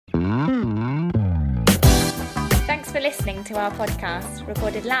Thanks for listening to our podcast,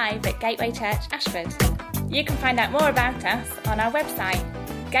 recorded live at Gateway Church, Ashford. You can find out more about us on our website,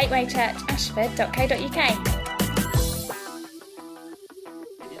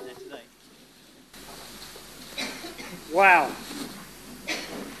 gatewaychurchashford.co.uk. Wow.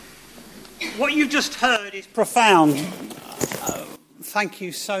 What you've just heard is profound. Thank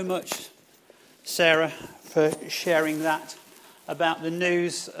you so much, Sarah, for sharing that about the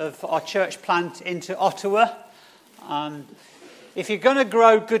news of our church plant into Ottawa. If you're going to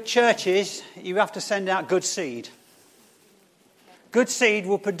grow good churches, you have to send out good seed. Good seed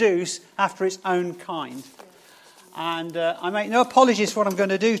will produce after its own kind. And I make no apologies for what I'm going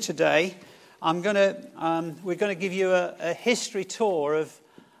to do today. We're going to give you a history tour of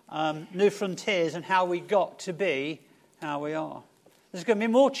New Frontiers and how we got to be how we are. There's going to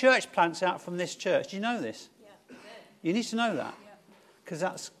be more church plants out from this church. Do you know this? Yeah. You need to know that. Because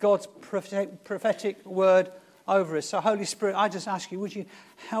that's God's prophetic word over us. So Holy Spirit, I just ask you, would you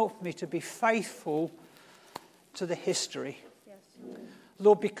help me to be faithful to the history? Yes.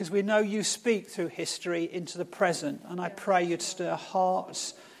 Lord, because we know you speak through history into the present. And I pray you'd stir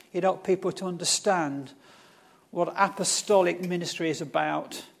hearts. You'd help people to understand what apostolic ministry is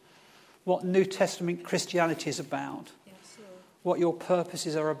about. What New Testament Christianity is about. Yes, what your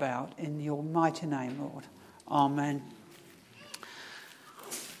purposes are about. In your mighty name, Lord. Amen.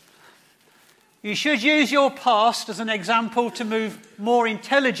 You should use your past as an example to move more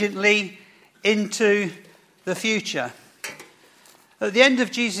intelligently into the future. At the end of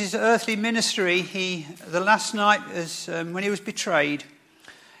Jesus' earthly ministry, the last night when he was betrayed,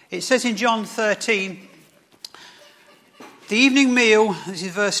 it says in John 13, the evening meal, this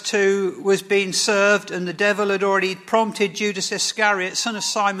is verse 2, was being served, and the devil had already prompted Judas Iscariot, son of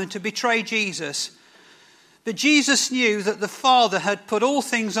Simon, to betray Jesus. But Jesus knew that the Father had put all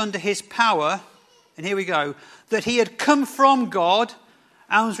things under his power, and here we go, that he had come from God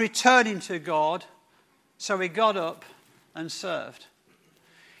and was returning to God, so he got up and served.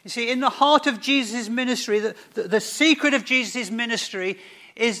 You see, in the heart of Jesus' ministry, the secret of Jesus' ministry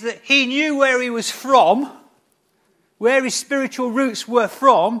is that he knew where he was from, where his spiritual roots were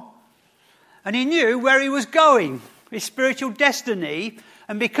from, and he knew where he was going, his spiritual destiny,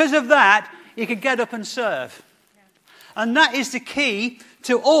 and because of that, he could get up and serve. And that is the key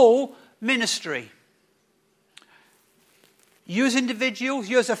to all ministry. You as individuals,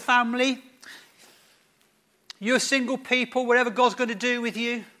 you as a family, you as single people, whatever God's going to do with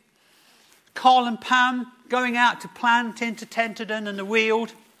you, Carl and Pam going out to plant into Tenterden and the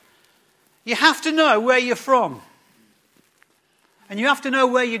Weald, you have to know where you're from. And you have to know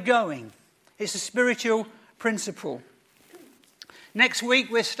where you're going. It's a spiritual principle. Next week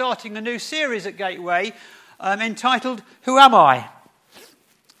we're starting a new series at Gateway entitled, Who Am I?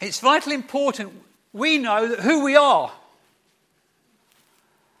 It's vitally important we know that who we are.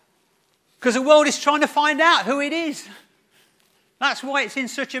 Because the world is trying to find out who it is. That's why it's in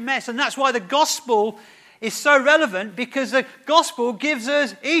such a mess. And that's why the gospel is so relevant, because the gospel gives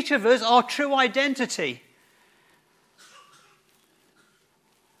us, each of us, our true identity.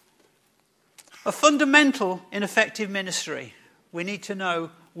 A fundamental in effective ministry. We need to know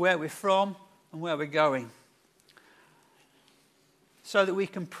where we're from and where we're going, so that we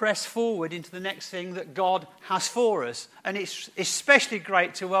can press forward into the next thing that God has for us. And it's especially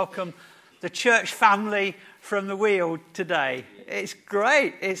great to welcome the church family from the Weald today. It's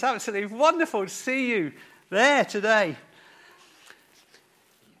great. It's absolutely wonderful to see you there today.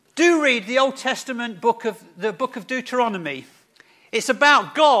 Do read the Old Testament book of Deuteronomy. It's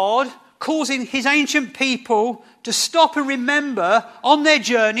about God causing his ancient people to stop and remember on their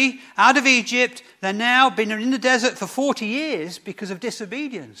journey out of Egypt. They've now been in the desert for 40 years because of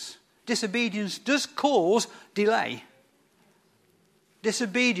disobedience. Disobedience does cause delay.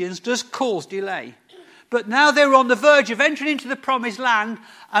 Disobedience does cause delay. But now they're on the verge of entering into the promised land,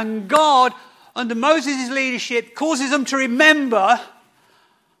 and God, under Moses' leadership, causes them to remember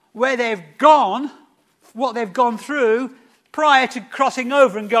where they've gone, what they've gone through, prior to crossing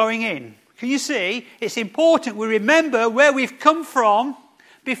over and going in. Can you see? It's important we remember where we've come from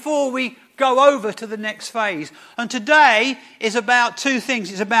before we go over to the next phase. And today is about two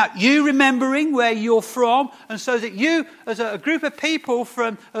things. It's about you remembering where you're from, and so that you, as a group of people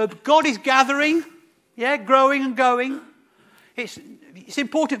from God is gathering, growing and going. It's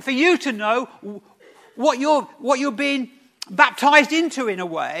important for you to know what you're being baptized into, in a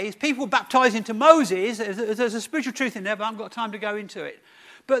way. People baptized into Moses. There's a spiritual truth in there, but I haven't got time to go into it.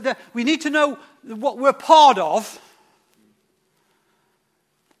 But we need to know what we're part of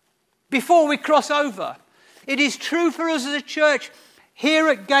before we cross over. It is true for us as a church here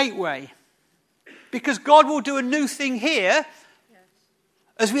at Gateway because God will do a new thing here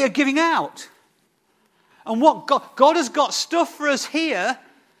as we are giving out. And what God has got stuff for us here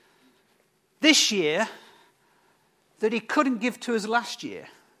this year that he couldn't give to us last year.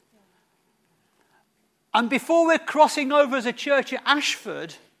 And before we're crossing over as a church at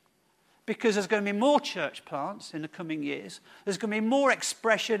Ashford, because there's going to be more church plants in the coming years, there's going to be more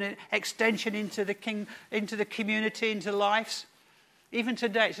expression and extension into the community, into lives. Even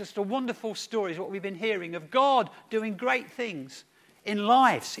today, it's just a wonderful story, is what we've been hearing, of God doing great things in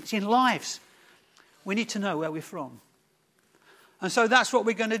lives. It's in lives. We need to know where we're from. And so that's what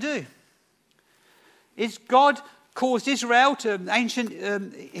we're going to do. Is God caused Israel, to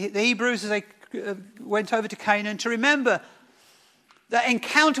the Hebrews, as they went over to Canaan, to remember that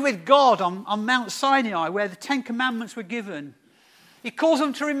encounter with God on Mount Sinai, where the Ten Commandments were given. He calls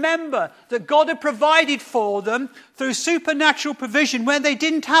them to remember that God had provided for them through supernatural provision where they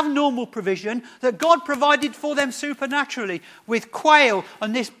didn't have normal provision, that God provided for them supernaturally with quail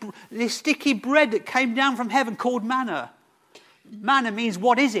and this sticky bread that came down from heaven called manna. Manna means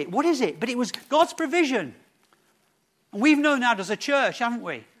what is it? What is it? But it was God's provision. And we've known that as a church, haven't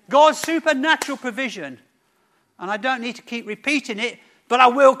we? God's supernatural provision. And I don't need to keep repeating it, but I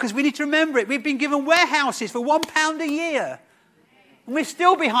will, because we need to remember it. We've been given warehouses for £1 a year. And we're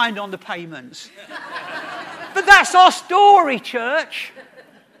still behind on the payments. But that's our story, church.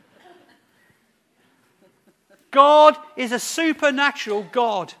 God is a supernatural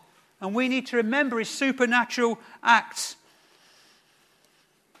God. And we need to remember his supernatural acts.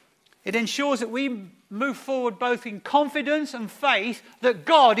 It ensures that we move forward both in confidence and faith that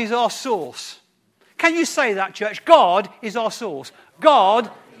God is our source. Can you say that, church? God is our source.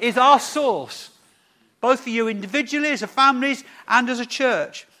 God is our source. Both for you individually, as a families, and as a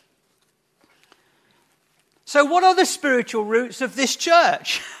church. So what are the spiritual roots of this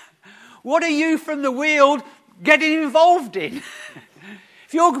church? What are you from the Weald getting involved in?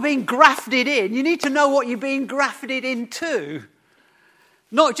 If you're being grafted in, you need to know what you're being grafted into.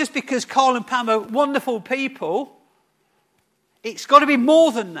 Not just because Carl and Pam are wonderful people. It's got to be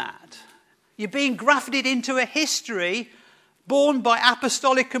more than that. You're being grafted into a history born by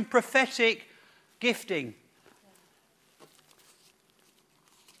apostolic and prophetic gifting.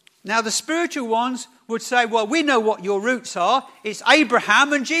 Now the spiritual ones would say, well, we know what your roots are. It's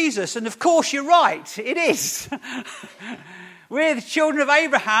Abraham and Jesus. And of course you're right. It is. We're the children of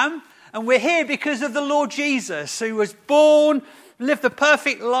Abraham, and we're here because of the Lord Jesus, who was born, lived the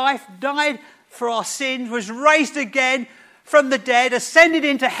perfect life, died for our sins, was raised again from the dead, ascended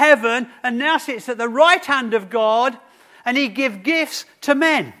into heaven, and now sits at the right hand of God, and he gives gifts to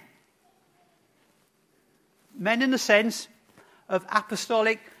men. Men in the sense of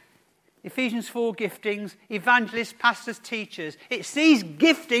apostolic, Ephesians 4 giftings, evangelists, pastors, teachers. It's these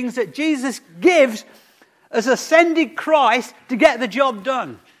giftings that Jesus gives as ascended Christ to get the job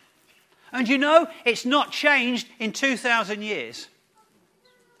done. And you know, it's not changed in 2,000 years.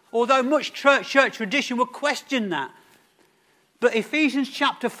 Although much church tradition will question that. But Ephesians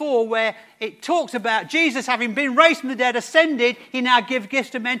chapter 4, where it talks about Jesus having been raised from the dead, ascended, he now gives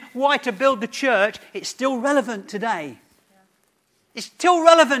gifts to men. Why? To build the church. It's still relevant today. It's still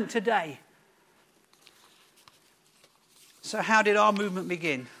relevant today. So how did our movement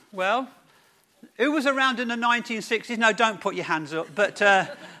begin? Well, who was around in the 1960s? No, don't put your hands up. But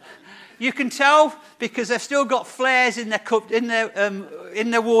you can tell because they've still got flares in their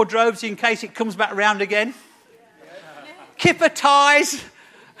wardrobes in case it comes back around again. Kipper ties.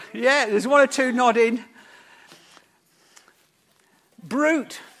 Yeah, there's one or two nodding.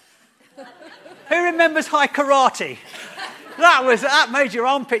 Brute. Who remembers high karate? That made your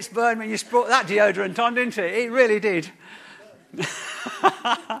armpits burn when you brought that deodorant on, didn't it? It really did.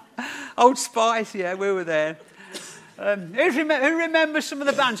 Old Spice, yeah, we were there. Who remembers some of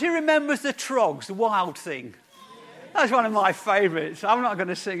the bands? Who remembers the Trogs, the Wild Thing? That's one of my favourites. I'm not going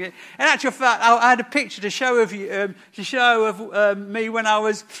to sing it. In actual fact, I had a picture to show of me when I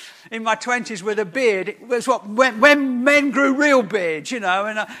was in my 20s with a beard. It was when men grew real beards, you know.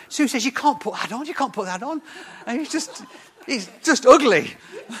 And Sue says, "You can't put that on. You can't put that on." And he's just ugly.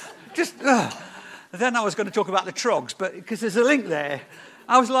 Then I was going to talk about the Trogs, but because there's a link there.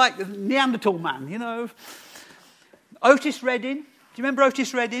 I was like a Neanderthal man, you know. Otis Redding. Do you remember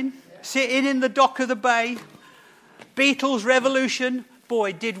Otis Redding? Sitting in the dock of the bay. Beatles, Revolution.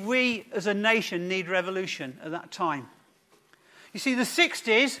 Boy, did we as a nation need revolution at that time. You see, the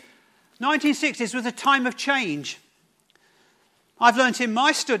 1960s was a time of change. I've learnt in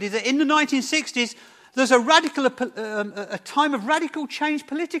my study that in the 1960s, there's a time of radical change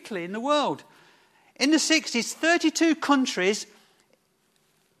politically in the world. In the 60s, 32 countries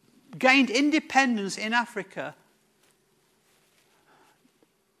gained independence in Africa.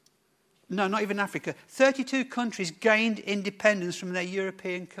 No, not even Africa. 32 countries gained independence from their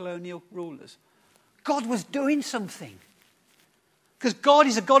European colonial rulers. God was doing something. Because God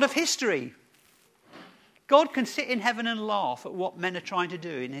is a God of history. God can sit in heaven and laugh at what men are trying to do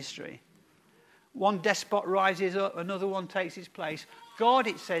in history. One despot rises up, another one takes his place. God,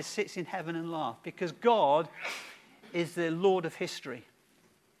 it says, sits in heaven and laughs because God is the Lord of history.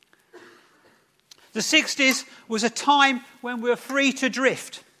 The 60s was a time when we were free to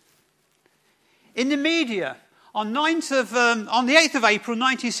drift. In the media, on the 8th of April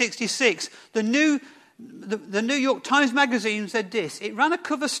 1966, the New York Times magazine said this. It ran a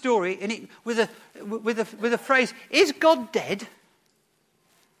cover story with a phrase, "Is God dead?"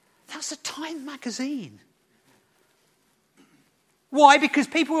 That's a Time magazine. Why? Because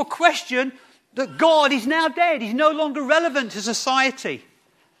people will question that God is now dead. He's no longer relevant to society.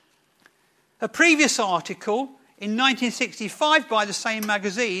 A previous article in 1965 by the same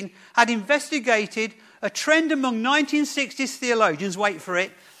magazine had investigated a trend among 1960s theologians, wait for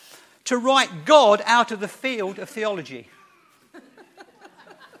it, to write God out of the field of theology.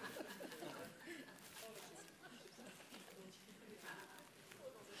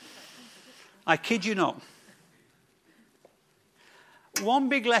 I kid you not. One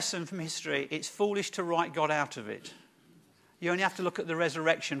big lesson from history, it's foolish to write God out of it. You only have to look at the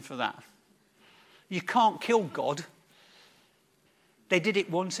resurrection for that. You can't kill God. They did it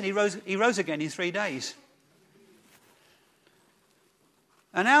once and he rose again in 3 days.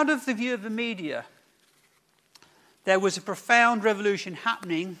 And out of the view of the media, there was a profound revolution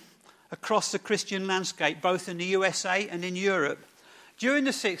happening across the Christian landscape, both in the USA and in Europe. During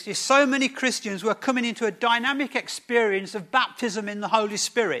the 60s, so many Christians were coming into a dynamic experience of baptism in the Holy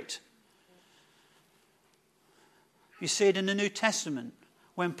Spirit. You see it in the New Testament.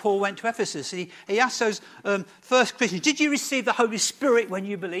 When Paul went to Ephesus, he asked those first Christians, "Did you receive the Holy Spirit when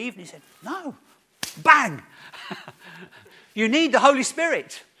you believed?" And he said, "No." Bang! You need the Holy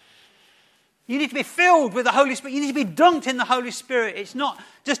Spirit. You need to be filled with the Holy Spirit. You need to be dunked in the Holy Spirit. It's not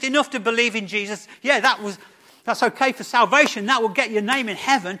just enough to believe in Jesus. Yeah, that's okay for salvation. That will get your name in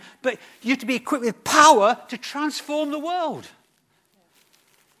heaven. But you have to be equipped with power to transform the world.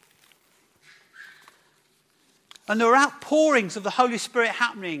 And there were outpourings of the Holy Spirit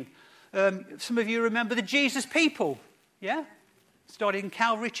happening. Some of you remember the Jesus People, yeah? Started in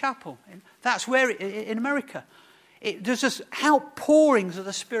Calvary Chapel. That's where, in America. There's just outpourings of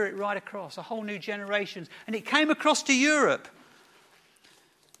the Spirit right across, a whole new generation. And it came across to Europe.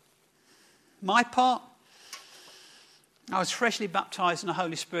 My part, I was freshly baptised in the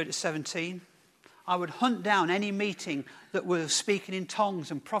Holy Spirit at 17. I would hunt down any meeting that was speaking in tongues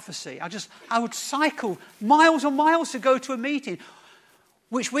and prophecy. I would cycle miles and miles to go to a meeting,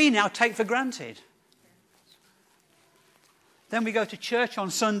 which we now take for granted. Then we go to church on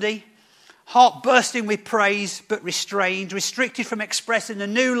Sunday, heart bursting with praise, but restrained, restricted from expressing the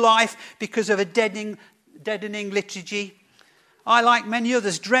new life because of a deadening liturgy. I, like many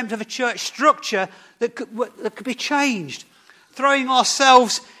others, dreamt of a church structure that could be changed, throwing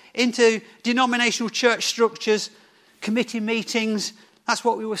ourselves into denominational church structures, committee meetings. That's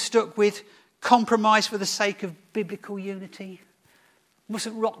what we were stuck with. Compromise for the sake of biblical unity.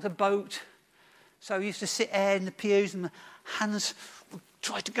 Mustn't rock the boat. So we used to sit there in the pews and the hands would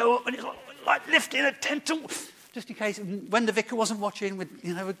try to go up and it's like lifting a tent, just in case when the vicar wasn't watching,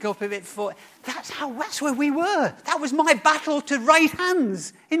 we'd go up a bit forward. That's where we were. That was my battle to raise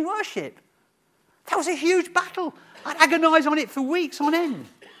hands in worship. That was a huge battle. I'd agonise on it for weeks on end.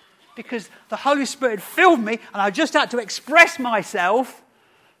 Because the Holy Spirit filled me and I just had to express myself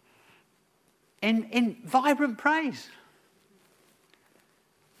in vibrant praise.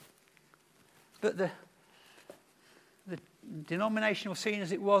 But the denominational scene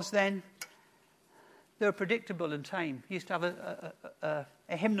as it was then, they were predictable and tame. You used to have a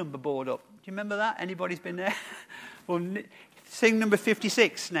hymn number board up. Do you remember that? Anybody's been there? Well, sing number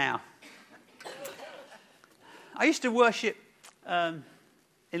 56 now. I used to worship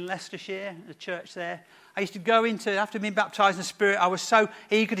in Leicestershire, the church there. I used to go after being baptised in the Spirit, I was so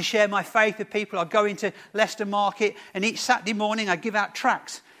eager to share my faith with people. I'd go into Leicester Market, and each Saturday morning I'd give out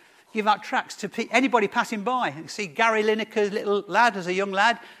tracts to anybody passing by. You see Gary Lineker's little lad as a young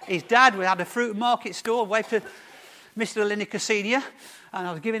lad. His dad had a fruit market store, waved to Mr. Lineker Senior, and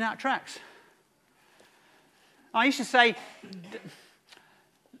I was giving out tracts. I used to say,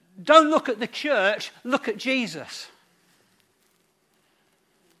 don't look at the church, look at Jesus.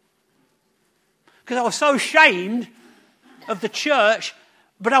 Because I was so ashamed of the church,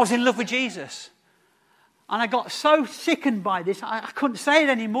 but I was in love with Jesus. And I got so sickened by this, I couldn't say it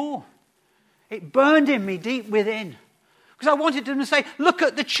anymore. It burned in me deep within. Because I wanted them to say, look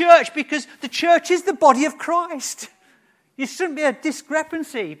at the church, because the church is the body of Christ. There shouldn't be a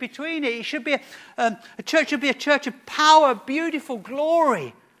discrepancy between it. It should be a church should be a church of power, beautiful,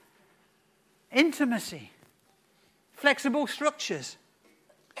 glory, intimacy, flexible structures.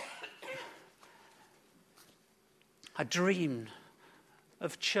 I dreamed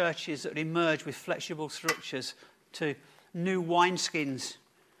of churches that emerge with flexible structures to new wineskins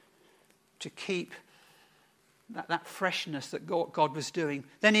to keep that freshness that God was doing.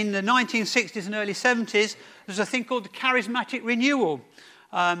 Then in the 1960s and early 70s, there's a thing called the charismatic renewal.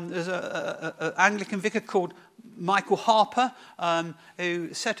 There's an Anglican vicar called Michael Harper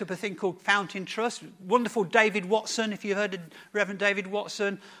who set up a thing called Fountain Trust. Wonderful David Watson, if you've heard of Reverend David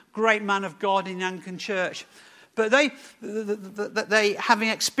Watson, great man of God in the Anglican Church. But they, having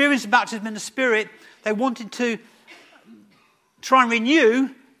experienced baptism in the Spirit, they wanted to try and renew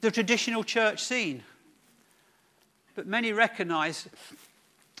the traditional church scene. But many recognised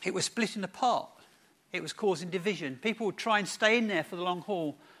it was splitting apart. It was causing division. People would try and stay in there for the long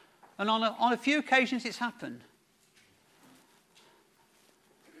haul. And on a few occasions it's happened.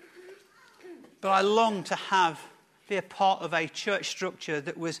 But I longed to be a part of a church structure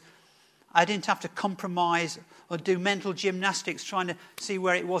that was, I didn't have to compromise or do mental gymnastics trying to see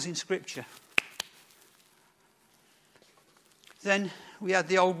where it was in Scripture. Then we had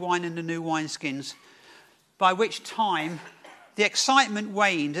the old wine and the new wineskins, by which time the excitement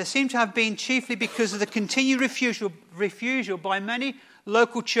waned. There seemed to have been chiefly because of the continued refusal by many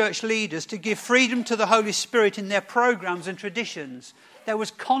local church leaders to give freedom to the Holy Spirit in their programs and traditions. There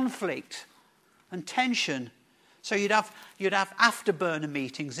was conflict and tension. So you'd have afterburner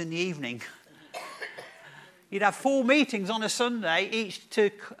meetings in the evening. You'd have 4 meetings on a Sunday, each to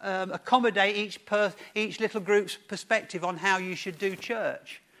accommodate each little group's perspective on how you should do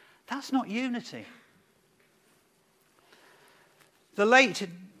church. That's not unity. The late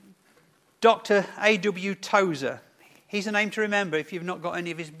Dr. A.W. Tozer, he's a name to remember if you've not got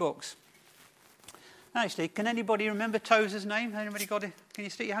any of his books. Actually, can anybody remember Tozer's name? Anybody got it? Can you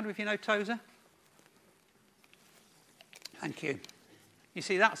stick your hand up if you know Tozer? Thank you. You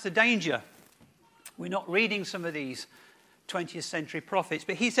see, that's the danger. We're not reading some of these 20th century prophets.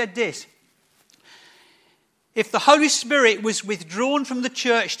 But he said this: if the Holy Spirit was withdrawn from the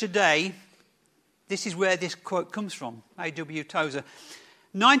church today, this is where this quote comes from, A.W. Tozer,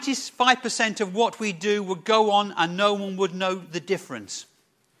 95% of what we do would go on and no one would know the difference.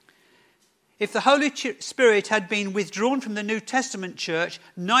 If the Holy Spirit had been withdrawn from the New Testament church,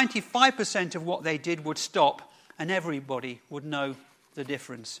 95% of what they did would stop and everybody would know the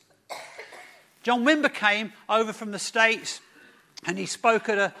difference. John Wimber came over from the States and he spoke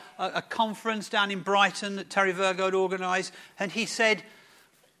at a conference down in Brighton that Terry Virgo had organised, and he said,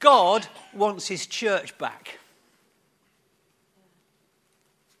 God wants his church back.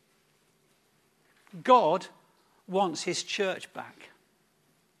 God wants his church back.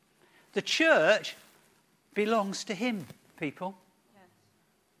 The church belongs to him, people. Yes.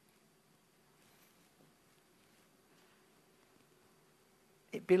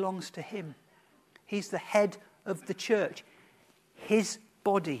 It belongs to him. He's the head of the church, his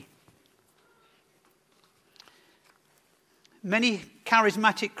body. Many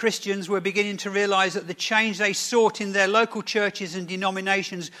charismatic Christians were beginning to realise that the change they sought in their local churches and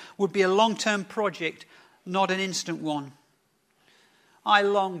denominations would be a long-term project, not an instant one. I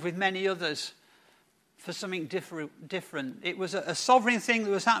longed with many others for something different. It was a sovereign thing that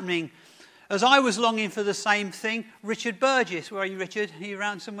was happening. As I was longing for the same thing, Richard Burgess, where are you, Richard? Are you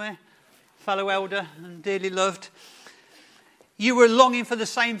around somewhere? Fellow elder and dearly loved. You were longing for the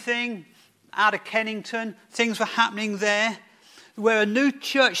same thing out of Kennington. Things were happening there, where a new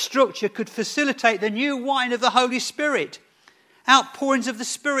church structure could facilitate the new wine of the Holy Spirit. Outpourings of the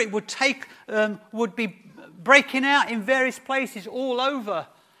Spirit would be breaking out in various places all over.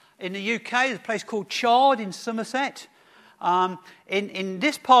 In the UK, there's a place called Chard in Somerset. In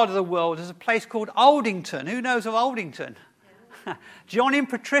this part of the world, there's a place called Aldington. Who knows of Aldington? John and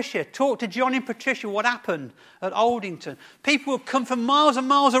Patricia. Talk to John and Patricia what happened at Aldington. People would come from miles and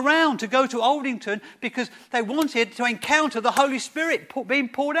miles around to go to Aldington because they wanted to encounter the Holy Spirit being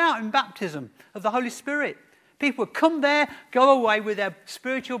poured out in baptism of the Holy Spirit. People would come there, go away with their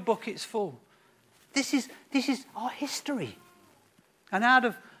spiritual buckets full. This is our history. And out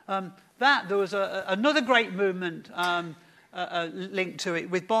of that, there was another great movement linked to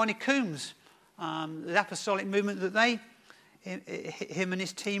it with Barney Coombs, the apostolic movement that him and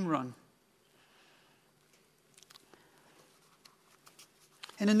his team run.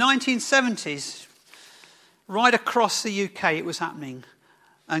 In the 1970s, Right across the UK it was happening.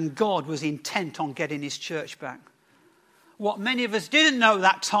 And God was intent on getting his church back. What many of us didn't know at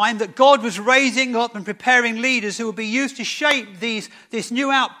that time, that God was raising up and preparing leaders who would be used to shape this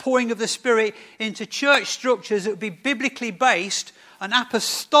new outpouring of the Spirit into church structures that would be biblically based and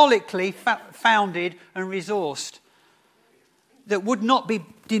apostolically founded and resourced. That would not be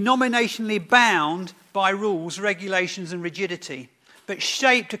denominationally bound by rules, regulations and rigidity, but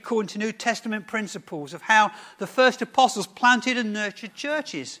shaped according to New Testament principles of how the first apostles planted and nurtured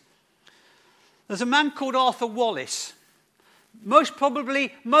churches. There's a man called Arthur Wallis. Most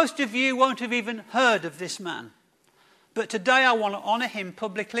of you won't have even heard of this man. But today I want to honour him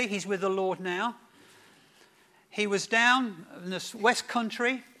publicly. He's with the Lord now. He was down in the West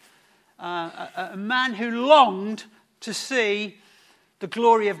Country, a man who longed to see the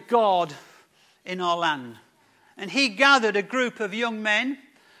glory of God in our land. And he gathered a group of young men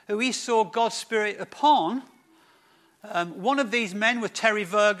who he saw God's Spirit upon. One of these men was Terry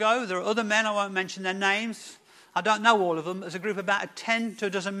Virgo. There are other men, I won't mention their names. I don't know all of them. There's a group of about 10 to a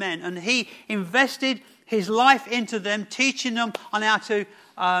dozen men. And he invested his life into them, teaching them on how to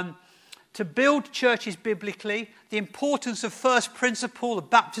build churches biblically, the importance of first principle, the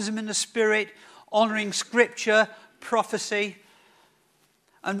baptism in the Spirit, honouring Scripture, prophecy.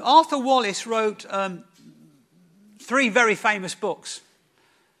 And Arthur Wallis wrote 3 very famous books.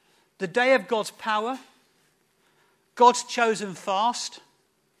 The Day of God's Power, God's Chosen Fast,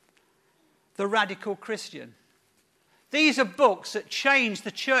 The Radical Christian. These are books that changed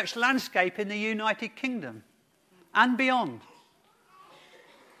the church landscape in the United Kingdom and beyond.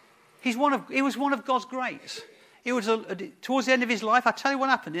 He was one of God's greats. He was towards the end of his life. I'll tell you what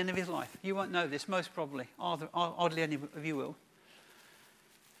happened at the end of his life. You won't know this, most probably. Hardly any of you will.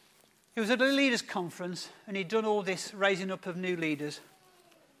 He was at a leaders' conference and he'd done all this raising up of new leaders.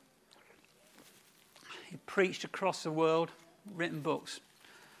 He preached across the world, written books.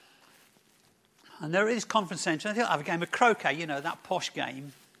 And they're at this conference centre, and they have a game of croquet, you know, that posh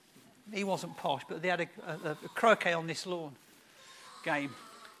game. He wasn't posh, but they had a croquet on this lawn game.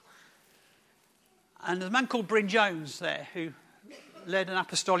 And there's a man called Bryn Jones there who led an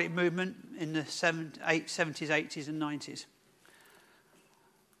apostolic movement in the 70s, 80s and 90s.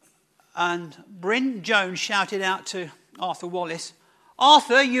 And Bryn Jones shouted out to Arthur Wallis,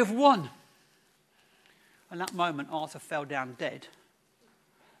 "Arthur, you've won." And that moment, Arthur fell down dead.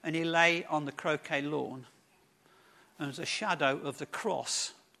 And he lay on the croquet lawn. And as a shadow of the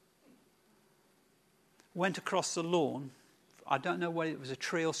cross went across the lawn. I don't know whether it was a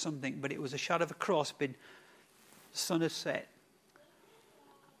tree or something, but it was a shadow of a cross. The sun had set.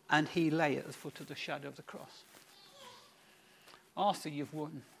 And he lay at the foot of the shadow of the cross. Arthur, you've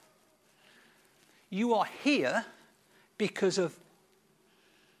won. You are here because of...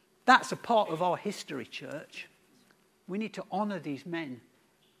 That's a part of our history, church. We need to honour these men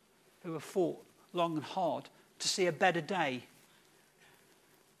who have fought long and hard to see a better day.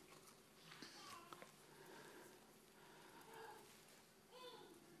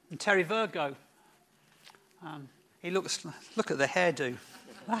 And Terry Virgo, look at the hairdo.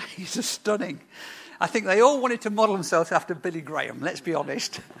 He's just stunning. I think they all wanted to model themselves after Billy Graham, let's be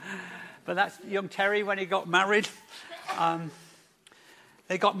honest. But that's young Terry when he got married.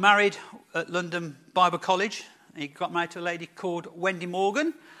 They got married at London Bible College. He got married to a lady called Wendy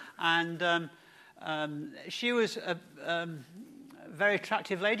Morgan. And she was a very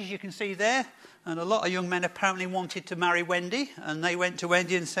attractive lady, as you can see there. And a lot of young men apparently wanted to marry Wendy. And they went to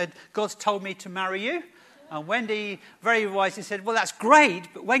Wendy and said, "God's told me to marry you." And Wendy very wisely said, "Well, that's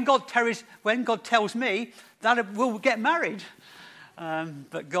great, but when God tells me that we'll get married."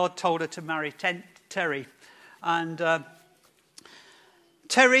 But God told her to marry Terry. And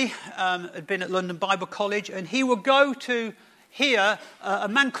Terry had been at London Bible College, and he would go to hear a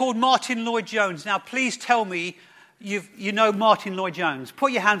man called Martin Lloyd-Jones. Now, please tell me you know Martin Lloyd-Jones.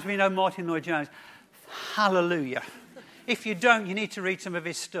 Put your hands when you know Martin Lloyd-Jones. Hallelujah. If you don't, you need to read some of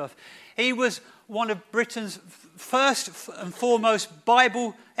his stuff. He was one of Britain's first and foremost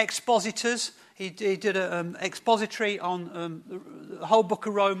Bible expositors. He did an expository on the whole book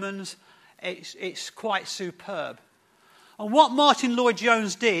of Romans. It's quite superb. And what Martin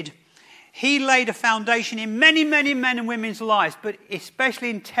Lloyd-Jones did, he laid a foundation in many, many men and women's lives, but especially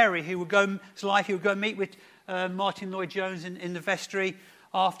in Terry, he would go meet with Martin Lloyd-Jones in the vestry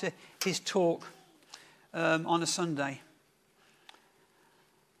after his talk on a Sunday.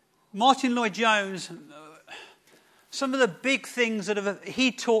 Martin Lloyd-Jones, some of the big things that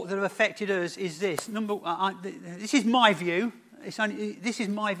he taught that have affected us is this. This is my view. This is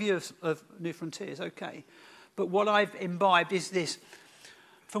my view of New Frontiers, okay. But what I've imbibed is this.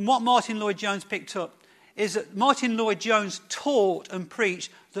 From what Martin Lloyd-Jones picked up, is that Martin Lloyd-Jones taught and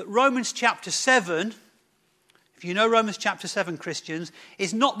preached that Romans chapter 7, if you know Romans chapter 7, Christians,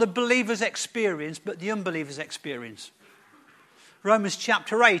 is not the believer's experience, but the unbeliever's experience. Romans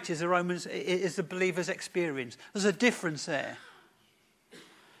chapter 8 is the believer's experience. There's a difference there.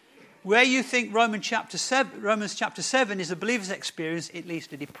 Where you think Romans chapter 7 is the believer's experience, it leads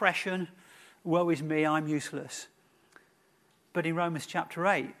to depression. Woe is me, I'm useless. But in Romans chapter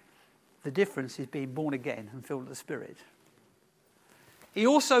 8, the difference is being born again and filled with the Spirit. He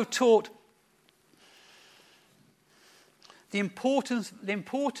also taught the importance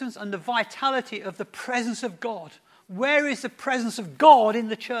and the vitality of the presence of God. Where is the presence of God in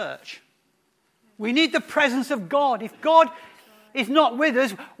the church? We need the presence of God. If God is not with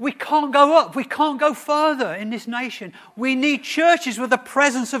us, we can't go up. We can't go further in this nation. We need churches with the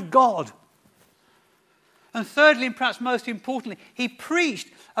presence of God. And thirdly, and perhaps most importantly, he preached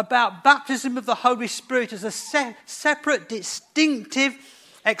about baptism of the Holy Spirit as a separate, distinctive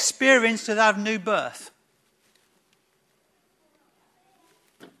experience to that of new birth.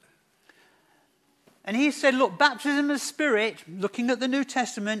 And he said, look, baptism of the Spirit, looking at the New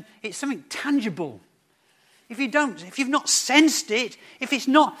Testament, it's something tangible. If you've not sensed it, if you've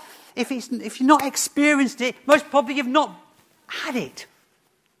not experienced it, most probably you've not had it.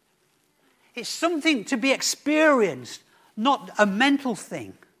 It's something to be experienced, not a mental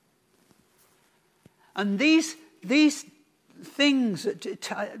thing. And these things,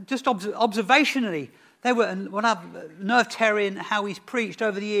 just observationally, they were, when I've known Terry and how he's preached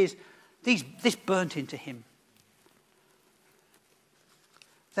over the years, this burnt into him.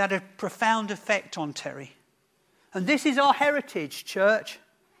 They had a profound effect on Terry. And this is our heritage, church.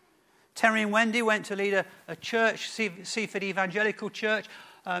 Terry and Wendy went to lead a church, Seaford Evangelical Church,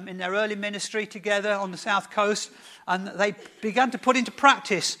 in their early ministry together on the South Coast. And they began to put into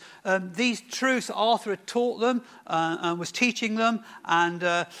practice these truths that Arthur had taught them and was teaching them,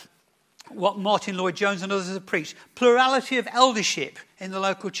 and what Martin Lloyd-Jones and others have preached. Plurality of eldership in the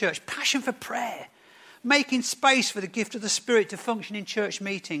local church. Passion for prayer. Making space for the gift of the Spirit to function in church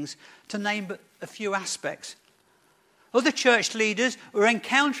meetings, to name but a few aspects. Other church leaders were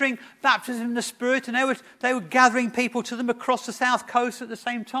encountering baptism in the Spirit, and they were gathering people to them across the South Coast at the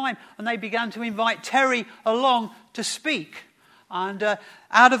same time. And they began to invite Terry along to speak. And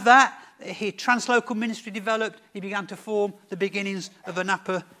out of that, translocal ministry developed. He began to form the beginnings of an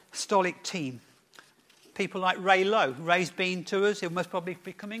apostolic team. People like Ray Lowe. Ray's been to us. He'll most probably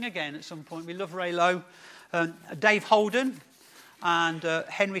be coming again at some point. We love Ray Lowe. Dave Holden and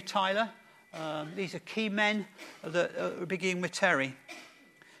Henry Tyler. These are key men that are beginning with Terry.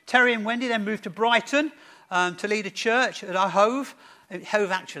 Terry and Wendy then moved to Brighton to lead a church at our Hove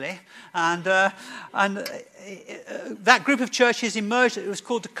actually, and that group of churches emerged. It was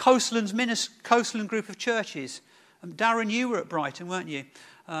called the Coastland Group of Churches. Darren, you were at Brighton, weren't you?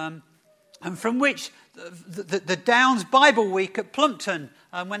 And from which the Downs Bible Week at Plumpton,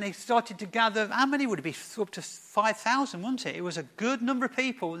 when they started to gather, how many would it be? Up to 5,000, wasn't it? It was a good number of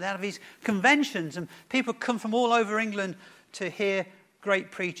people. They had these conventions, and people come from all over England to hear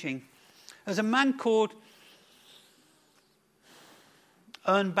great preaching. There's a man called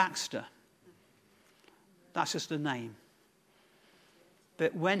Ern Baxter. That's just a name.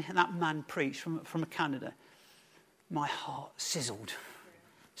 But when that man preached from Canada, my heart sizzled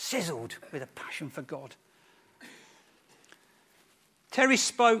with a passion for God. Terry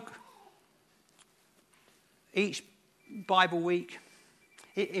spoke each Bible week.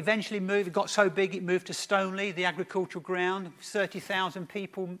 It eventually moved. It got so big it moved to Stoneleigh, the agricultural ground. 30,000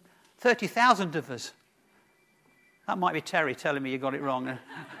 people, 30,000 of us. That might be Terry telling me you got it wrong.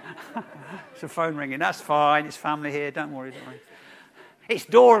 It's a phone ringing. That's fine. It's family here. Don't worry. It's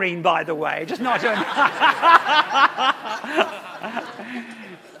Doreen, by the way. Just not.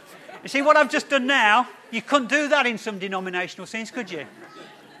 You see what I've just done now? You couldn't do that in some denominational scenes, could you?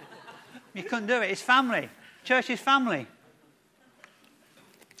 You couldn't do it. It's family. Church is family.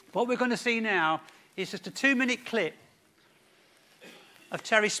 What we're going to see now is just a 2-minute clip of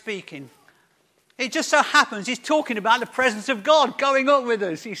Terry speaking. It just so happens he's talking about the presence of God going up with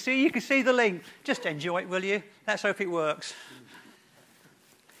us. You see, you can see the link. Just enjoy it, will you? Let's hope it works.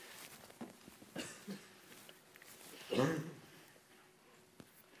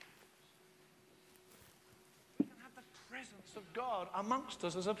 God amongst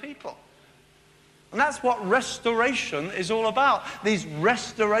us as a people. And that's what restoration is all about. These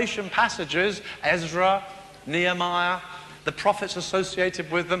restoration passages, Ezra, Nehemiah, the prophets associated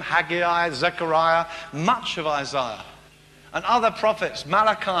with them, Haggai, Zechariah, much of Isaiah, and other prophets,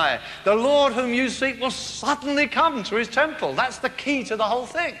 Malachi. The Lord whom you seek will suddenly come to his temple. That's the key to the whole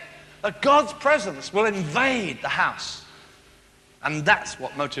thing. That God's presence will invade the house. And that's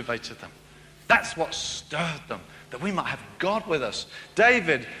what motivated them. That's what stirred them, that we might have God with us.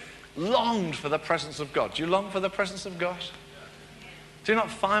 David longed for the presence of God. Do you long for the presence of God? Do you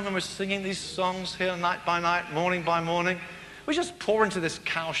not find when we're singing these songs here night by night, morning by morning, we just pour into this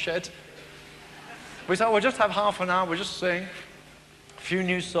cowshed. We say, we'll just have half an hour, we'll just sing a few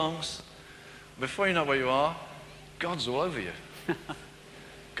new songs. Before you know where you are, God's all over you.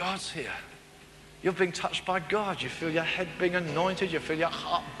 God's here. You're being touched by God. You feel your head being anointed. You feel your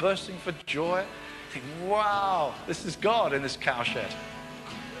heart bursting for joy. You think, wow, this is God in this cowshed.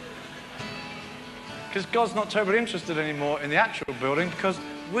 Because God's not terribly interested anymore in the actual building, because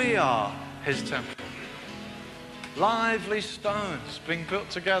we are his temple. Lively stones being built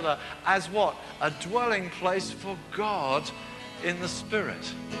together as what? A dwelling place for God in the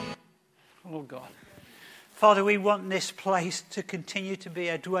Spirit. Oh God. Father, we want this place to continue to be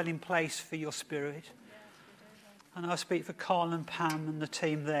a dwelling place for your Spirit. And I speak for Carl and Pam and the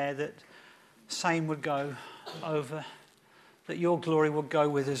team there, that same would go over, that your glory would go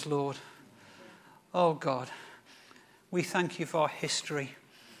with us, Lord. Oh God, we thank you for our history,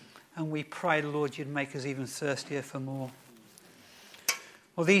 and we pray, Lord, you'd make us even thirstier for more.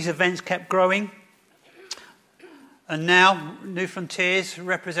 Well, these events kept growing. And now, New Frontiers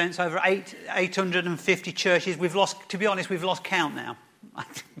represents over 850 churches. We've lost count now. I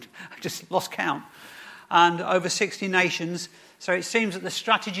just lost count. And over 60 nations. So it seems that the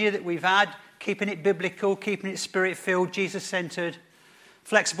strategy that we've had, keeping it biblical, keeping it spirit-filled, Jesus-centered,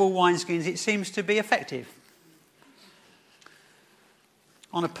 flexible wineskins, it seems to be effective.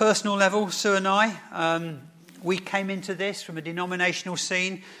 On a personal level, Sue and I, we came into this from a denominational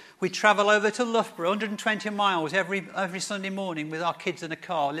scene. We travel over to Loughborough, 120 miles every Sunday morning with our kids in a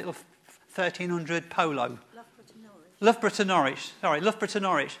car, a little 1300 Polo. Loughborough to Norwich.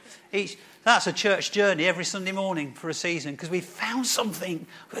 That's a church journey every Sunday morning for a season, because we found something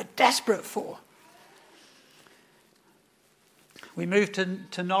we're desperate for. We moved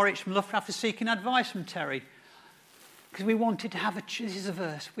to Norwich from Loughborough after seeking advice from Terry, because we wanted to have this is a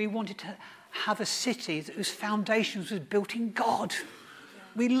verse, we wanted to have a city whose foundations was built in God.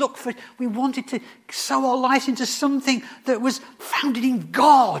 We wanted to sow our lives into something that was founded in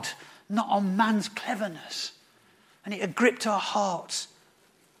God, not on man's cleverness. And it had gripped our hearts.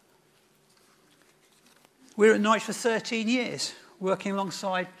 We were at Norwich for 13 years, working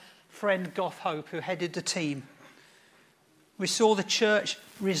alongside friend Goff Hope, who headed the team. We saw the church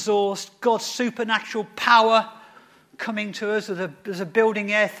resourced, God's supernatural power coming to us. There's a building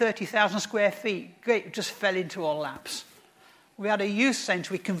there, 30,000 square feet. It just fell into our laps. We had a youth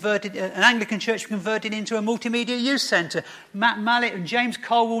centre. We converted an Anglican church. We converted into a multimedia youth centre. Matt Mallet and James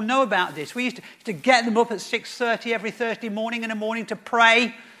Cole will know about this. We used to get them up at 6:30 every Thursday morning to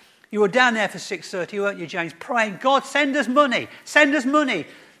pray. You were down there for 6:30, weren't you, James? Praying, God, send us money. Send us money.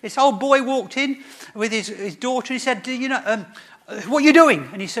 This old boy walked in with his daughter. He said, what are you doing?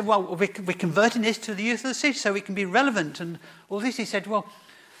 And he said, well, we're converting this to the youth of the city so we can be relevant. And all this, he said, well,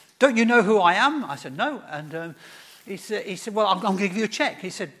 don't you know who I am? I said, no. And he said, well, I'm going to give you a cheque.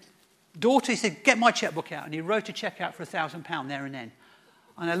 He said, daughter, he said, get my chequebook out. And he wrote a cheque out for £1,000 there and then.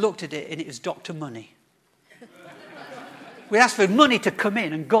 And I looked at it, and it was Dr. Money. We asked for money to come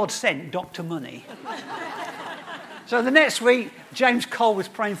in, and God sent Dr. Money. So the next week, James Cole was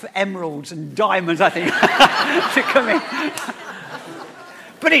praying for emeralds and diamonds, I think, to come in.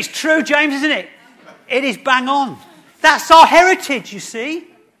 But it's true, James, isn't it? It is bang on. That's our heritage, you see.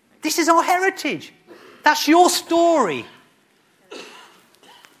 This is our heritage. That's your story.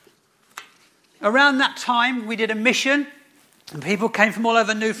 Around that time, we did a mission, and people came from all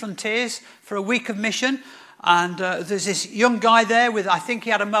over New Frontiers for a week of mission. And there's this young guy there with, I think he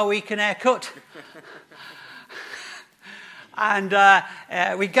had a Mohican haircut. And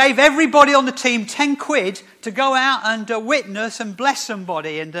we gave everybody on the team 10 quid to go out and witness and bless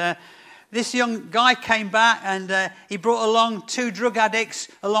somebody. And this young guy came back, and he brought along 2 drug addicts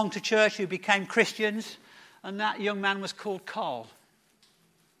along to church who became Christians. And that young man was called Carl.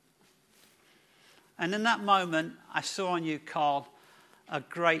 And in that moment, I saw on you, Carl, a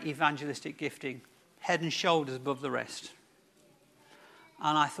great evangelistic gifting, head and shoulders above the rest.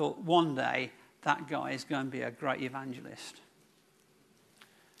 And I thought, one day, that guy is going to be a great evangelist.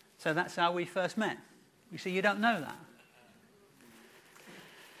 So that's how we first met. You see, you don't know that.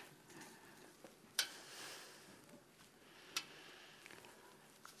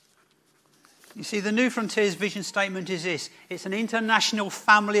 You see, the New Frontiers vision statement is this. It's an international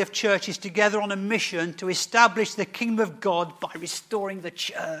family of churches together on a mission to establish the kingdom of God by restoring the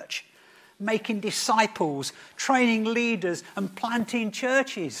church, making disciples, training leaders, and planting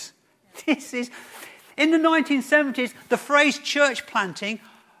churches. This is, in the 1970s, the phrase church planting,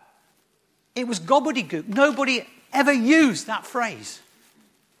 it was gobbledygook. Nobody ever used that phrase.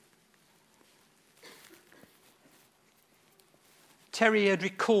 Terry had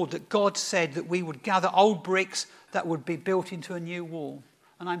recalled that God said that we would gather old bricks that would be built into a new wall.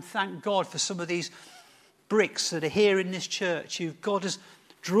 And I'm thank God for some of these bricks that are here in this church, who God has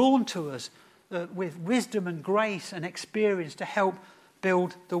drawn to us with wisdom and grace and experience to help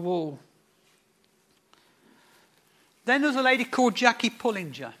build the wall. Then there's a lady called Jackie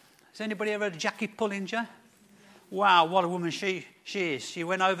Pullinger. Has anybody ever heard of Jackie Pullinger? Wow, what a woman she is. She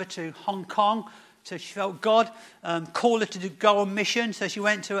went over to Hong Kong, so she felt God called her to go on mission. So she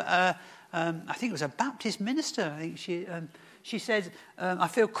went to, I think it was a Baptist minister. I think she said, I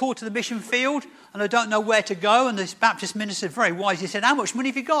feel called to the mission field and I don't know where to go. And this Baptist minister, very wise, he said, how much money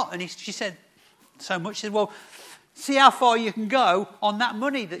have you got? And she said, so much. She said, well, see how far you can go on that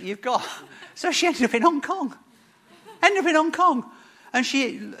money that you've got. So she ended up in Hong Kong. And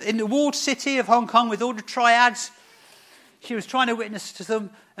she, in the walled city of Hong Kong with all the triads, she was trying to witness to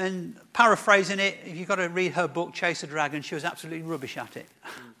them, and paraphrasing it, if you've got to read her book, Chase the Dragon, she was absolutely rubbish at it.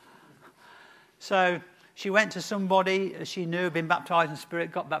 So she went to somebody she knew had been baptised in the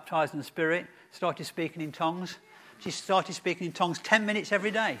Spirit, got baptised in the Spirit, started speaking in tongues. She started speaking in tongues 10 minutes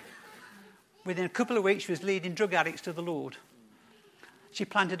every day. Within a couple of weeks, she was leading drug addicts to the Lord. She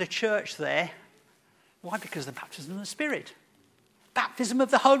planted a church there. Why? Because of the baptism of the Spirit. Baptism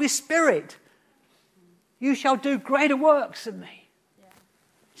of the Holy Spirit. You shall do greater works than me. Yeah.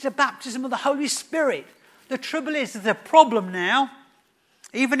 It's a baptism of the Holy Spirit. The trouble is, there's a problem now,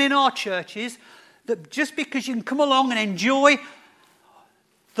 even in our churches, that just because you can come along and enjoy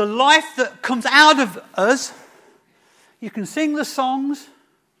the life that comes out of us, you can sing the songs.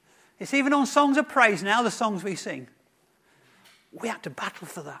 It's even on Songs of Praise now, the songs we sing. We have to battle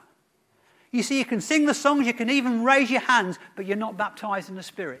for that. You see, you can sing the songs, you can even raise your hands, but you're not baptised in the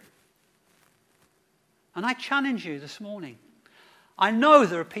Spirit. And I challenge you this morning. I know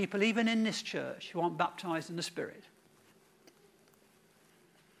there are people, even in this church, who aren't baptised in the Spirit.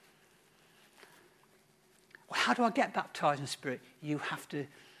 Well, how do I get baptised in the Spirit? You have to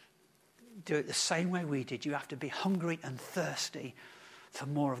do it the same way we did. You have to be hungry and thirsty for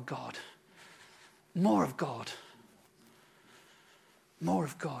more of God. More of God. More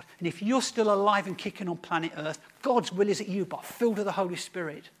of God. And if you're still alive and kicking on planet Earth, God's will is that you are filled with the Holy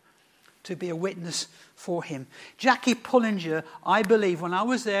Spirit to be a witness for him. Jackie Pullinger, I believe, when I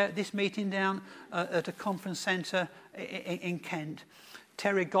was there at this meeting down at a conference centre in Kent,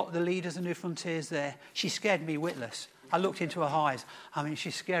 Terry got the leaders of New Frontiers there. She scared me witless. I looked into her eyes. I mean,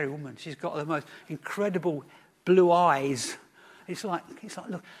 she's a scary woman. She's got the most incredible blue eyes. It's like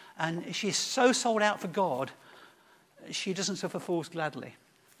look, and she's so sold out for God, she doesn't suffer fools gladly.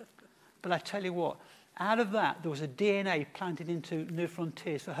 But I tell you what, out of that, there was a DNA planted into New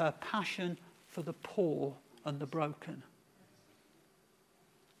Frontiers for her passion for the poor and the broken,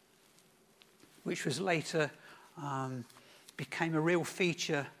 which was later became a real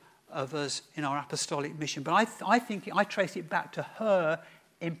feature of us in our apostolic mission. But I think I trace it back to her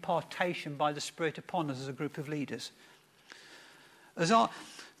impartation by the Spirit upon us as a group of leaders.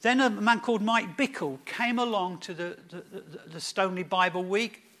 Then a man called Mike Bickle came along to the Stoneleigh Bible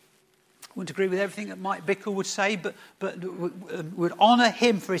Week. Wouldn't agree with everything that Mike Bickle would say, but would honour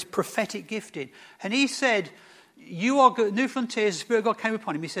him for his prophetic gifting. And he said, "You are New Frontiers." The Spirit of God came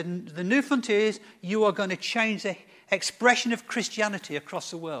upon him. He said, "The New Frontiers, you are going to change the expression of Christianity across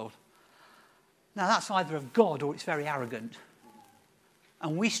the world." Now that's either of God or it's very arrogant,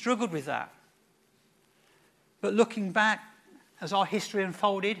 and we struggled with that. But looking back, as our history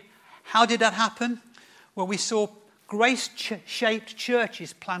unfolded, how did that happen? Well, we saw grace-shaped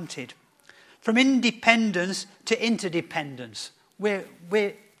churches planted. From independence to interdependence. We're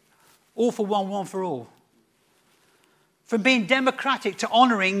all for one for all. From being democratic to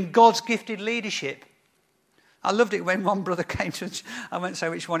honouring God's gifted leadership. I loved it when one brother came to, I won't say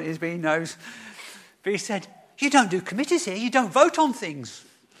which one it is, but he knows. But he said, "You don't do committees here, you don't vote on things.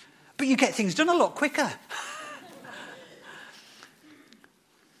 But you get things done a lot quicker."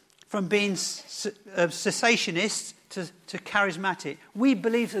 From being cessationists to charismatic. We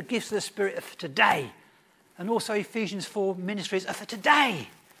believe the gifts of the Spirit are for today. And also Ephesians 4 ministries are for today.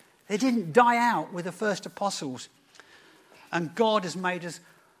 They didn't die out with the first apostles. And God has made us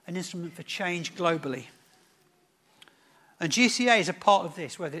an instrument for change globally. And GCA is a part of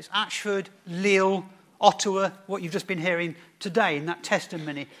this, whether it's Ashford, Lille, Ottawa, what you've just been hearing today in that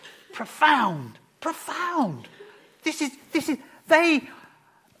testimony. Profound. This is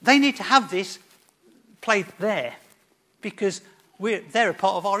they need to have this played there, because They're a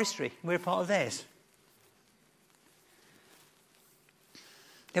part of our history. We're a part of theirs.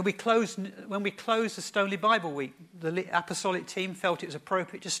 Then when we closed the Stoneleigh Bible Week, the apostolic team felt it was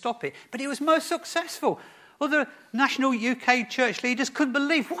appropriate to stop it. But it was most successful. Other national UK church leaders couldn't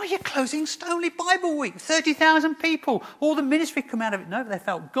believe, why are you closing Stoneleigh Bible Week? 30,000 people, all the ministry come out of it. No, they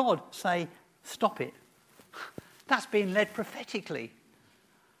felt God say, stop it. That's being led prophetically.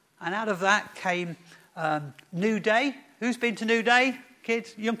 And out of that came New Day. Who's been to New Day?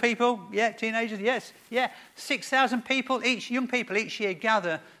 Kids, young people? Yeah, teenagers? Yes. Yeah, 6,000 people, young people each year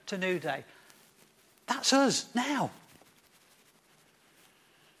gather to New Day. That's us now.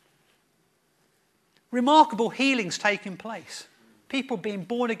 Remarkable healings taking place. People being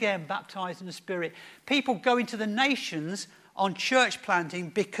born again, baptised in the Spirit. People going to the nations on church planting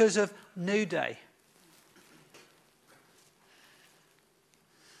because of New Day.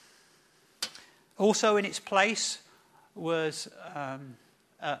 Also in its place was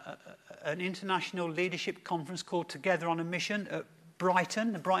an international leadership conference called Together on a Mission at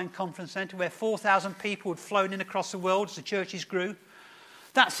Brighton, the Brighton Conference Centre, where 4,000 people had flown in across the world as the churches grew.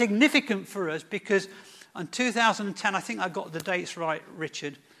 That's significant for us because in 2010, I think I got the dates right,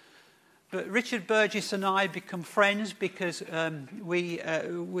 Richard, but Richard Burgess and I become friends because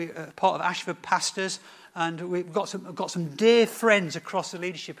we're part of Ashford Pastors, and we've got some dear friends across the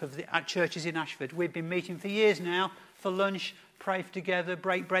leadership of the churches in Ashford. We've been meeting for years now for lunch, pray together,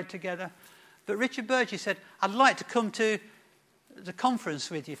 break bread together. But Richard Burgess said, I'd like to come to the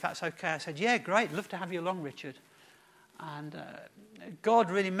conference with you if that's okay. I said, yeah, great, love to have you along, Richard. And God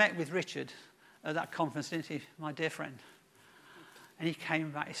really met with Richard at that conference, didn't he, my dear friend? And he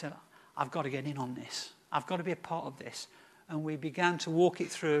came back, he said, I've got to get in on this. I've got to be a part of this. And we began to walk it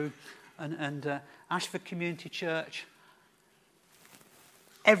through, and Ashford Community Church,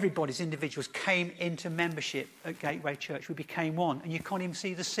 everybody's individuals came into membership at Gateway Church. We became one. And you can't even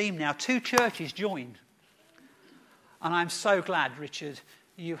see the seam now. 2 churches joined. And I'm so glad, Richard,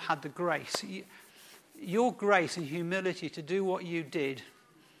 you had the grace. Your grace and humility to do what you did,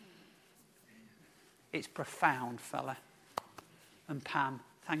 it's profound, fella. And Pam,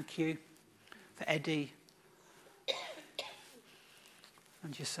 thank you. For Eddie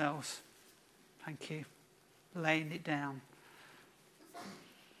and yourselves, thank you. Laying it down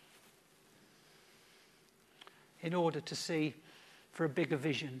in order to see for a bigger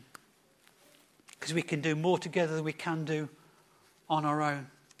vision. Because we can do more together than we can do on our own.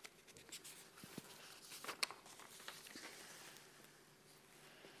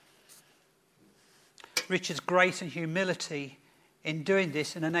 Richard's grace and humility in doing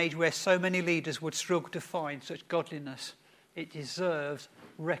this in an age where so many leaders would struggle to find such godliness, it deserves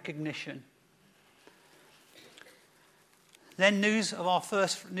recognition. Then news of our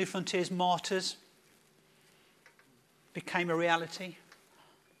first New Frontiers martyrs became a reality.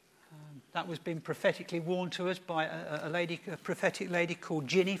 That was being prophetically warned to us by a prophetic lady called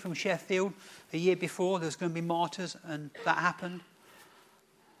Ginny from Sheffield. A year before, there was going to be martyrs, and that happened.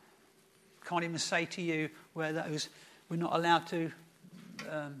 Can't even say to you where that was. We're not allowed to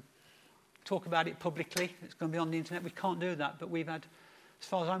talk about it publicly. It's going to be on the internet. We can't do that. But we've had, as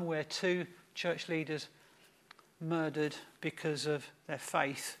far as I'm aware, 2 church leaders murdered because of their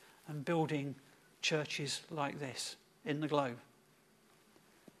faith and building churches like this in the globe.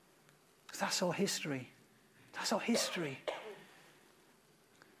 That's our history. That's our history.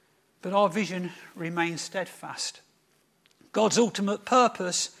 But our vision remains steadfast. God's ultimate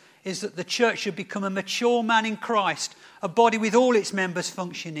purpose is that the church should become a mature man in Christ, a body with all its members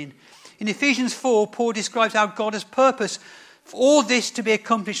functioning. In Ephesians 4, Paul describes how God has purposed for all this to be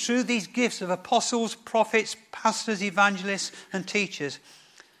accomplished through these gifts of apostles, prophets, pastors, evangelists, and teachers.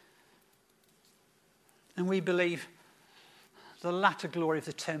 And we believe the latter glory of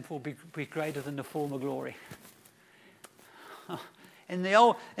the temple will be greater than the former glory. In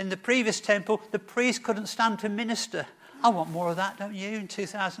the previous temple, the priest couldn't stand to minister. I want more of that, don't you? In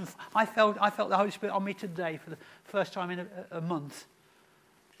 2004, I felt the Holy Spirit on me today for the first time in a month.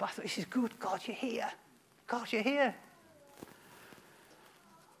 But I thought, this is good. God, you're here. God, you're here.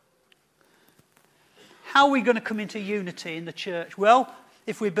 How are we going to come into unity in the church? Well,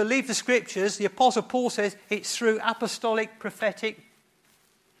 if we believe the scriptures, the Apostle Paul says it's through apostolic, prophetic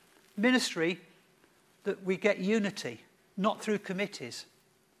ministry that we get unity, not through committees.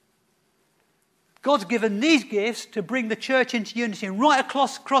 God's given these gifts to bring the church into unity. And right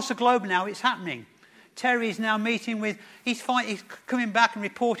across the globe now, it's happening. Terry's now meeting with, he's coming back and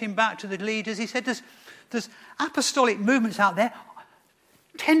reporting back to the leaders. He said there's apostolic movements out there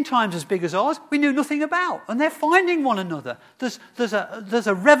 10 times as big as ours we knew nothing about. And they're finding one another. There's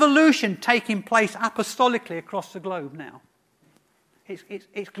a revolution taking place apostolically across the globe now.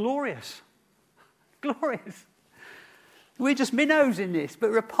 It's glorious. Glorious. We're just minnows in this, but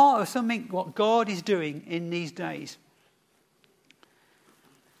we're a part of something, what God is doing in these days.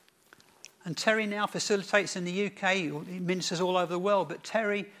 And Terry now facilitates in the UK. He ministers all over the world, but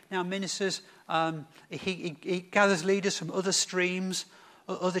Terry now ministers. He gathers leaders from other streams,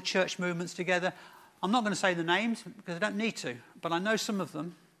 other church movements together. I'm not going to say the names because I don't need to, but I know some of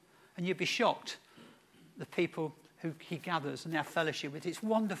them, and you'd be shocked, the people who he gathers and their fellowship with. It's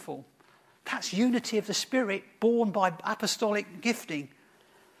wonderful. That's unity of the Spirit born by apostolic gifting.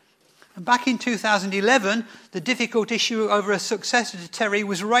 And back in 2011, the difficult issue over a successor to Terry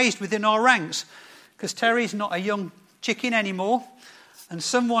was raised within our ranks, because Terry's not a young chicken anymore. And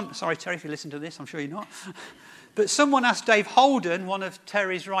someone, sorry Terry if you listen to this, I'm sure you're not, but someone asked Dave Holden, one of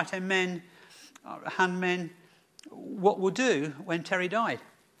Terry's right-hand men, what we'll do when Terry died.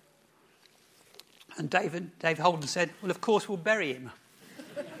 And Dave Holden said, well, of course we'll bury him.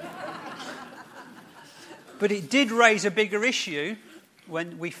 But it did raise a bigger issue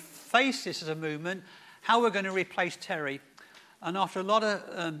when we face this as a movement, how we're going to replace Terry. And after a lot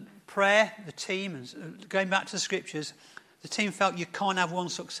of prayer, the team, and going back to the scriptures, the team felt you can't have one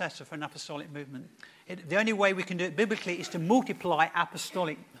successor for an apostolic movement. The only way we can do it biblically is to multiply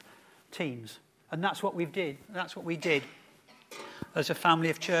apostolic teams. And that's what we did. That's what we did as a family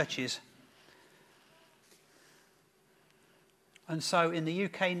of churches. And so in the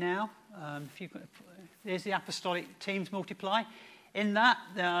UK now, there's the apostolic teams multiply. In that,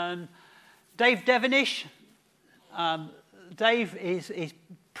 Dave Devenish, Dave is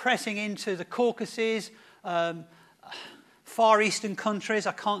pressing into the Caucasus, Far Eastern countries.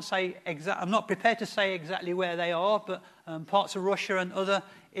 I can't say I'm not prepared to say exactly where they are, but parts of Russia and other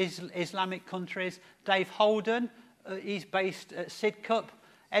Islamic countries. Dave Holden, he's based at Sidcup.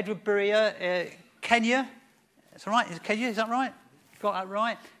 Edward Berea, Kenya. That's right. Is Kenya? Is that right? Got that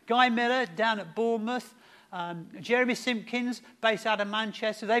right. Guy Miller down at Bournemouth. Jeremy Simpkins, based out of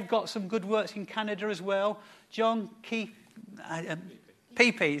Manchester. They've got some good works in Canada as well. John Key,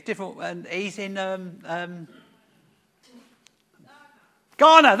 PP, different, and he's in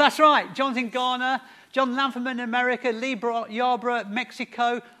Ghana. That's right. John's in Ghana. John Lanferman in America. Lee Yarborough,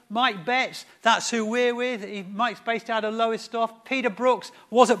 Mexico. Mike Betts, that's who we're with. Mike's based out of Lowestoft. Peter Brooks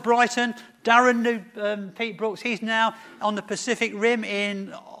was at Brighton. Darren knew Pete Brooks. He's now on the Pacific Rim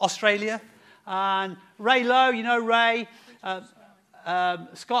in Australia. And Ray Lowe, you know Ray.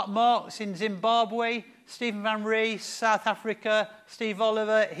 Scott Marks in Zimbabwe. Stephen Van Ree, South Africa. Steve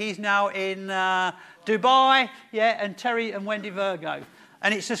Oliver, he's now in Dubai. Yeah, and Terry and Wendy Virgo.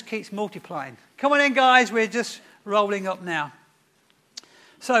 And it just keeps multiplying. Come on in, guys. We're just rolling up now.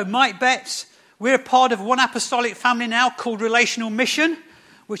 So, Mike Betts, we're part of one apostolic family now called Relational Mission,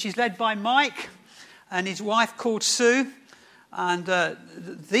 which is led by Mike and his wife called Sue. And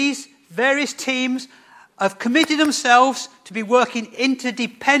these various teams have committed themselves to be working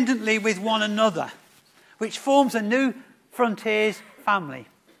interdependently with one another, which forms a New Frontiers family.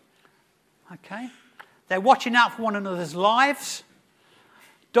 Okay? They're watching out for one another's lives,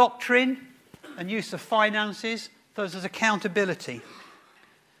 doctrine, and use of finances. So there's accountability.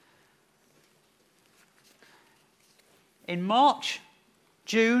 In March,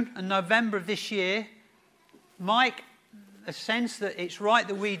 June and November of this year, Mike has sensed that it's right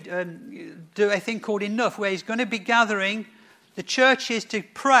that we do a thing called Enough, where he's going to be gathering the churches to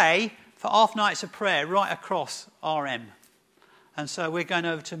pray for half nights of prayer right across RM. And so we're going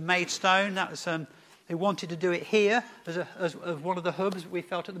over to Maidstone. That was they wanted to do it here as one of the hubs. We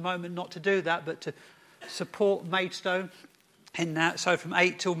felt at the moment not to do that, but to support Maidstone in that. So from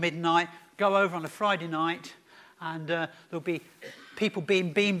 8 till midnight, go over on a Friday night. And there'll be people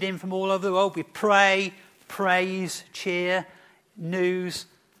being beamed in from all over the world. We pray, praise, cheer, news.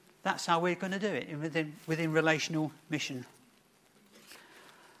 That's how we're going to do it within Relational Mission.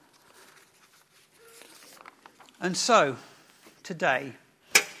 And so, today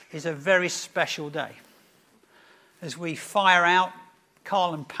is a very special day as we fire out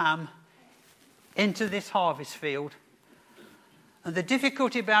Carl and Pam into this harvest field. And the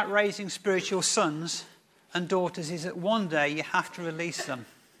difficulty about raising spiritual sons and daughters is that one day you have to release them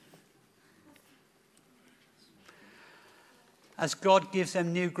as God gives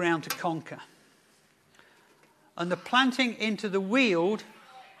them new ground to conquer. And the planting into the Weald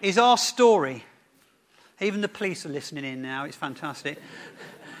is our story. Even the police are listening in now. It's fantastic.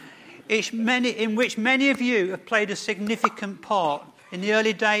 In which many of you have played a significant part. In the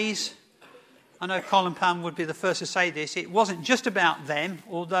early days, I know Colin Pam would be the first to say this, it wasn't just about them,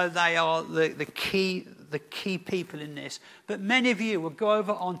 although they are the key the key people in this. But many of you will go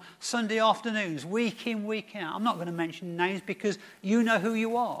over on Sunday afternoons, week in, week out. I'm not going to mention names because you know who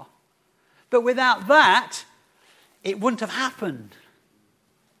you are. But without that, it wouldn't have happened.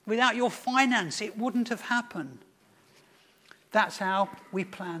 Without your finance, it wouldn't have happened. That's how we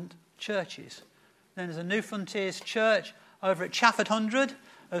plant churches. Then there's a New Frontiers church over at Chafford 100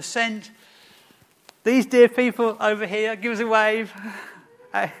 have sent these dear people over here. Give us a wave.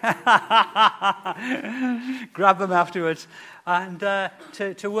 Grab them afterwards. And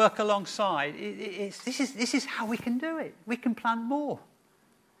to work alongside. This is how we can do it. We can plant more.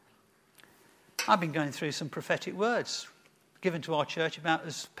 I've been going through some prophetic words given to our church about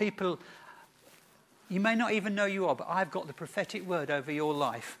as people, you may not even know you are, but I've got the prophetic word over your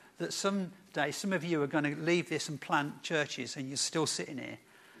life that someday some of you are going to leave this and plant churches and you're still sitting here.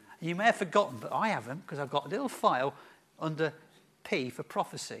 You may have forgotten, but I haven't, because I've got a little file under P for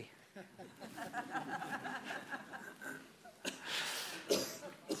prophecy.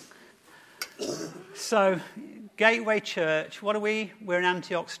 So, Gateway Church, what are we? We're an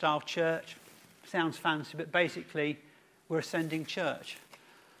Antioch-style church. Sounds fancy, but basically we're a sending church.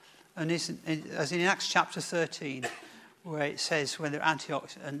 And as in Acts chapter 13, where it says when they're Antioch,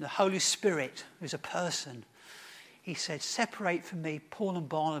 and the Holy Spirit, who's a person, he said, separate from me Paul and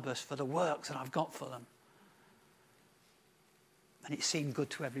Barnabas for the works that I've got for them. And it seemed good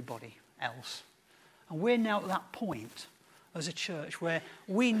to everybody else. And we're now at that point as a church where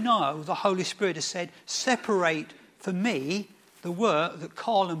we know the Holy Spirit has said, separate for me the work that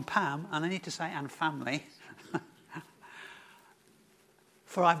Carl and Pam, and I need to say and family,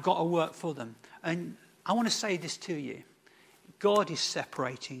 for I've got to work for them. And I want to say this to you. God is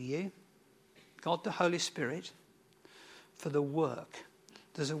separating you, God the Holy Spirit, for the work.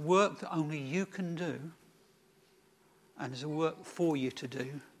 There's a work that only you can do, and there's a work for you to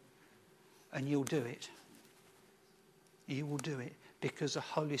do, and you'll do it. You will do it because the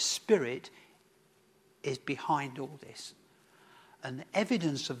Holy Spirit is behind all this. And the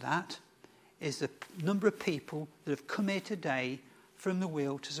evidence of that is the number of people that have come here today from the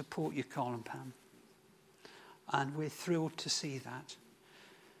wheel to support you, Carl and Pam. And we're thrilled to see that.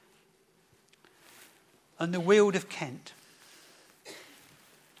 And the Weald of Kent.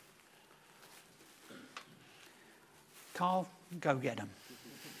 Carl, go get them.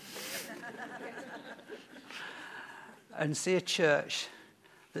 And see a church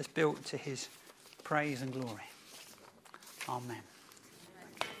that's built to his praise and glory. Amen.